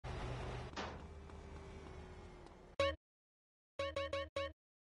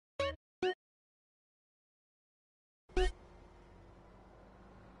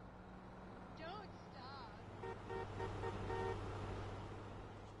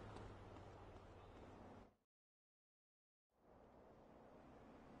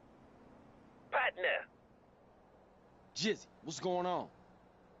partner. Jizzy, what's going on?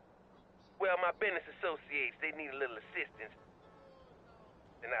 Well, my business associates, they need a little assistance.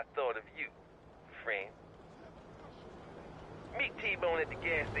 And I thought of you, friend. Meet T-Bone at the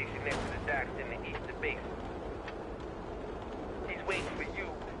gas station next to the docks in the Easter Basin. He's waiting for you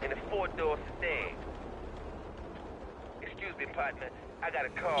in a 4-door sedan. Excuse me, partner. I got a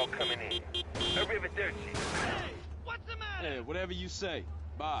call coming in. Arrivederci. Hey, what's the matter? Hey, whatever you say.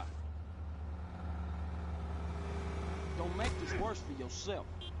 Bye. Don't make this worse for yourself.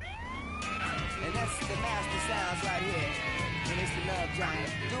 And that's the master sounds right here. And it's the Love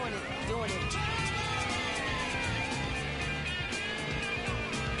Giant. Doing it.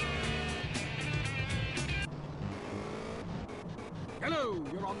 Hello,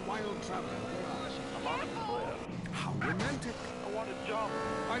 you're on Wild Traveler. I'm on a cliff. How romantic. I want to jump.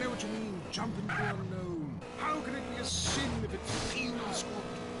 I know what you mean, jump into the unknown. How can it be a sin if it feels good?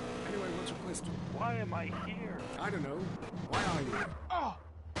 Anyway, what's your question? Why am I here? I don't know. Why are you? Oh!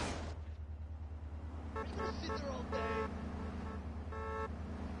 Are you gonna sit there all day?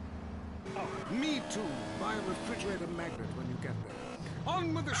 Oh, me too. Buy a refrigerator magnet when you get there.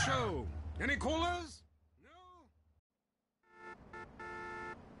 On with the show. Any callers? No?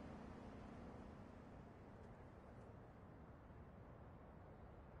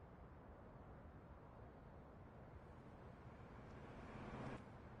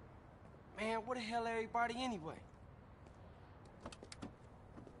 Man, where the hell everybody anyway?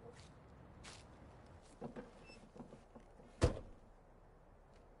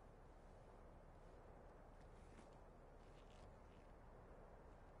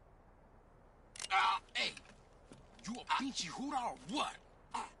 Hey, you a pinchy hooter or what?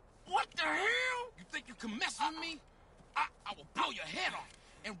 What the hell? You think you can mess with me? I will blow your head off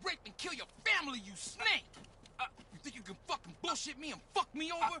and rape and kill your family, you snake! You think you can fucking bullshit me and fuck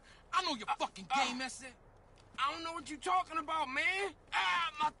me over? I know your fucking game, that's it. I don't know what you talking about, man.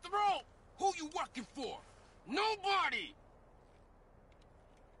 My throat! Who you working for? Nobody!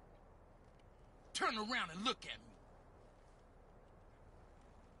 Turn around and look at me.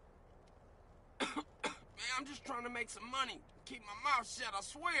 Man, I'm just trying to make some money. Keep my mouth shut, I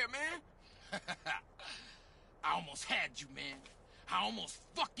swear, man. I almost had you, man. I almost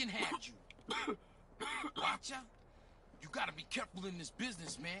fucking had you. Watch out. You gotta be careful in this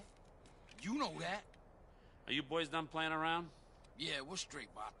business, man. You know that. Are you boys done playing around? Yeah, we're straight,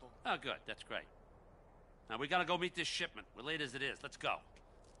 Bato. Oh, good. That's great. Now, we gotta go meet this shipment. We're late as it is. Let's go.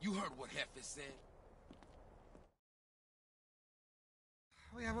 You heard what Hefe said.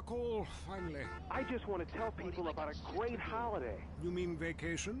 We have a call, finally. I just want to tell people about a great holiday. You mean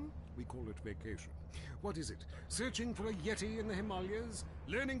vacation? We call it vacation. What is it? Searching for a yeti in the Himalayas?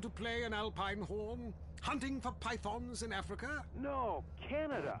 Learning to play an alpine horn? Hunting for pythons in Africa? No,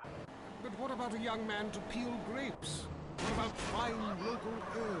 Canada. But what about a young man to peel grapes? What about fine local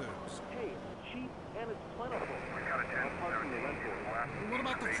herbs? Hey, it's cheap and it's plentiful. Apart from the rental. What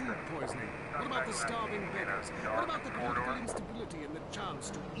about the food poisoning? What about the starving beggars? What about the political instability and the chance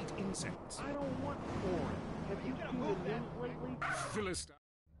to eat insects? I don't want porn. Have you seen the news lately? Philistine.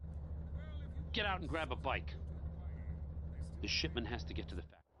 Get out and grab a bike. The shipment has to get to the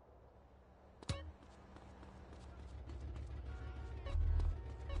factory.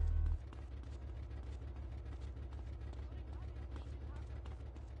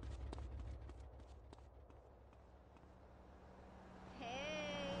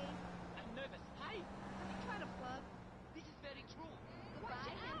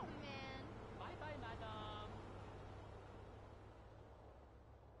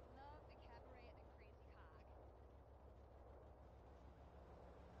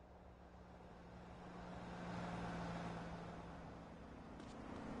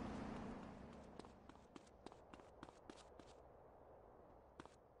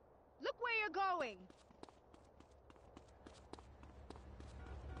 Look where you're going!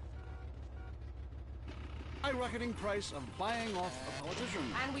 Skyrocketing price of buying off a politician.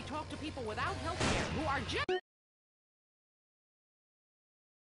 And we talk to people without health care who are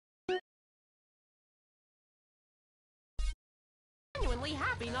genuinely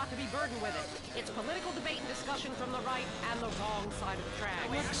happy not to be burdened with it. It's political debate and discussion from the right and the wrong side of the track.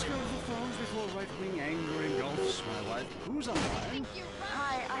 Let's go to the phones before right-wing anger engulfs my life. Who's on the line?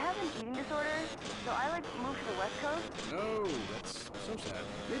 Hi, I have an eating disorder, so I like moved to the West Coast. No, that's so sad.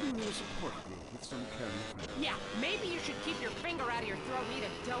 Maybe we'll support you with some caring friends. Yeah, maybe you should keep your finger out of your throat and eat a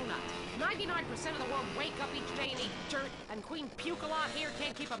donut. 99% of the world wake up each day and eat dirt, and Queen Puke-a-Lot here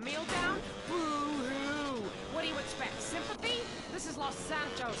can't keep a meal down? Boo-hoo! What do you expect, sympathy? This is Los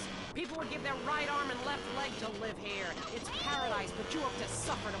Santos. People would give their right arm and left leg to live here. It's paradise, but you have to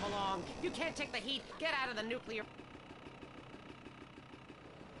suffer to belong. You can't take the heat. Get out of the nuclear...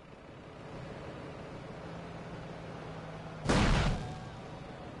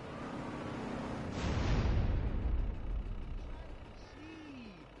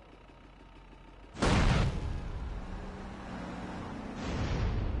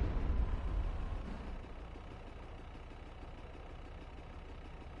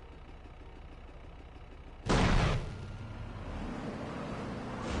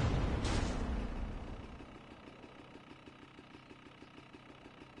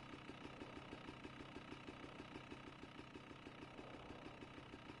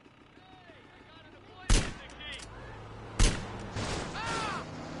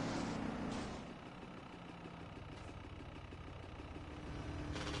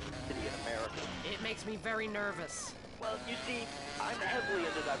 It makes me very nervous. Well, you see, I'm heavily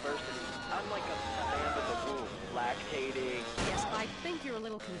into diversity. I'm like a man with a womb, lactating. Yes, I think you're a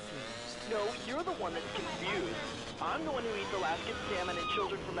little confused. No, you're the one that's confused. I'm the one who eats Alaskan salmon and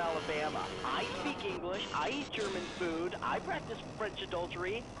children from Alabama. I speak English, I eat German food, I practice French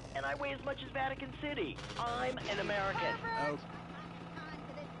adultery, and I weigh as much as Vatican City. I'm an American. Oh.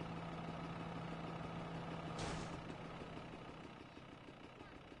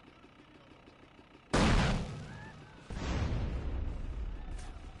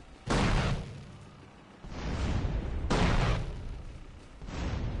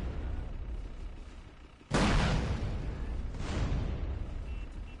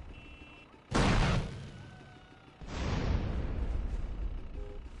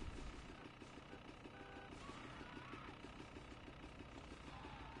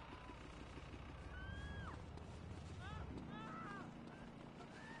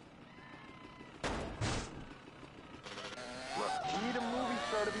 You need a movie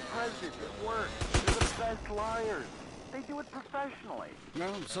star to be president. It works. They're the best liars. They do it professionally.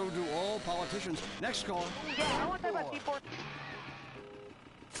 Well, so do all politicians. Next call. Yeah, I want that about D4.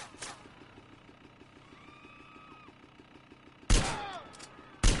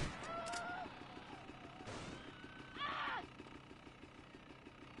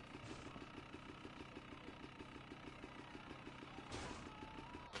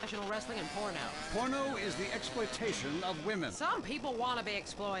 Professional wrestling and porno. Porno is the exploitation of women. Some people want to be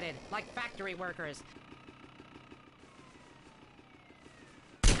exploited, like factory workers.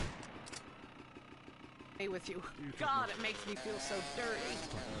 With you. God, it makes me feel so dirty.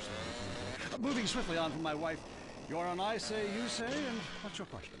 Moving swiftly on from my wife. You're on I say, you say, and what's your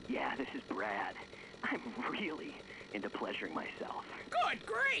question? Yeah, this is Brad. I'm really into pleasuring myself. Good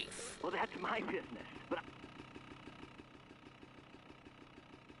grief! Well, that's my business. But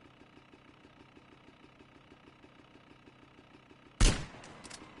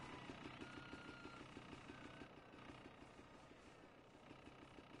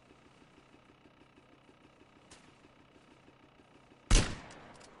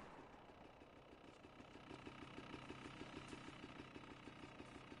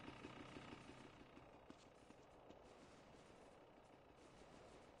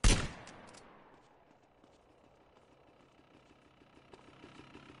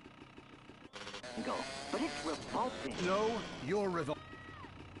But it's revolting. No, you're revolting.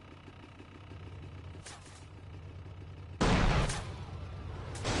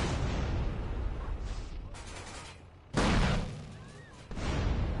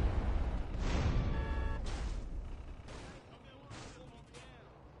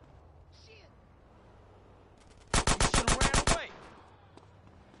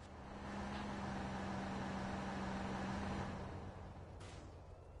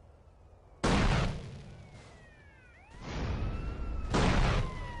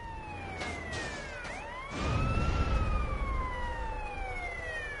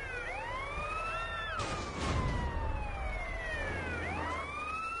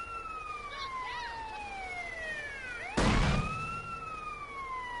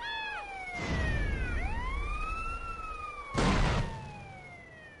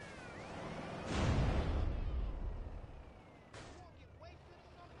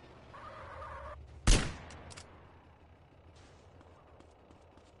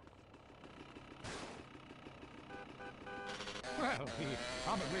 Well, he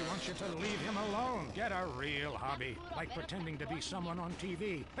probably wants you to leave him alone. Get a real hobby, like pretending to be someone on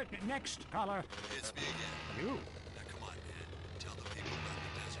TV. Next, caller. It's me again. You. Now, come on, man. Tell the people about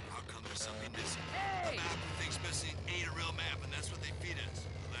the desert. How come there's something missing? Hey! A map that thing's missing ain't a real map, and that's what they feed us.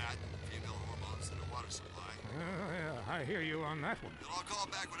 That, female hormones, and a water supply. Yeah, I hear you on that one. Then I'll call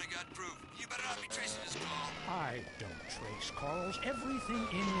back when I got proof. You better not be tracing this call. I don't trace calls. Everything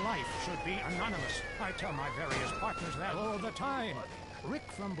in life should be anonymous. I tell my various partners that all the time. Rick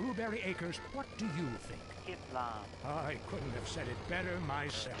from Blueberry Acres, what do you think? Islam. I couldn't have said it better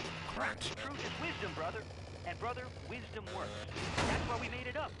myself. Craps. Truth is wisdom, brother. And brother, wisdom works. That's why we made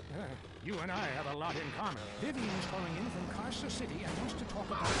it up. You and I have a lot in common. Vivian's calling in from Carcer City and wants to talk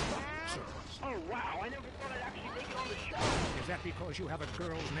about rocket service. Oh, wow. I never thought I'd actually make it on the show. Is that because you have a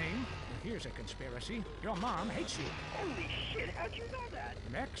girl's name? Here's a conspiracy. Your mom hates you. Holy shit, how'd you know that?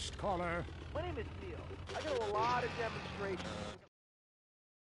 Next caller. My name is Neil. I go to a lot of demonstrations.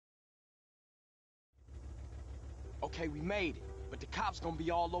 Okay, we made it, but the cops gonna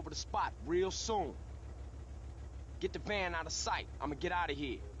be all over the spot real soon. Get the van out of sight. I'ma get out of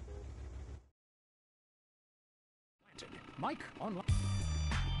here. Mike, online.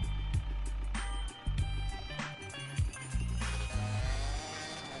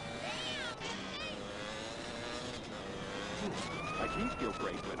 I do feel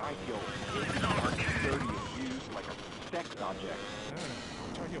great when I feel dark, dirty, and used like a sex object.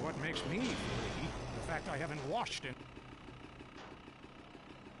 I'll tell you what makes me freaky. The fact I haven't washed it.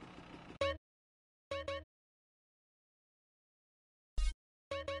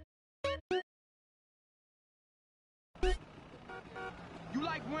 You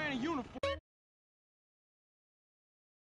like wearing a uniform?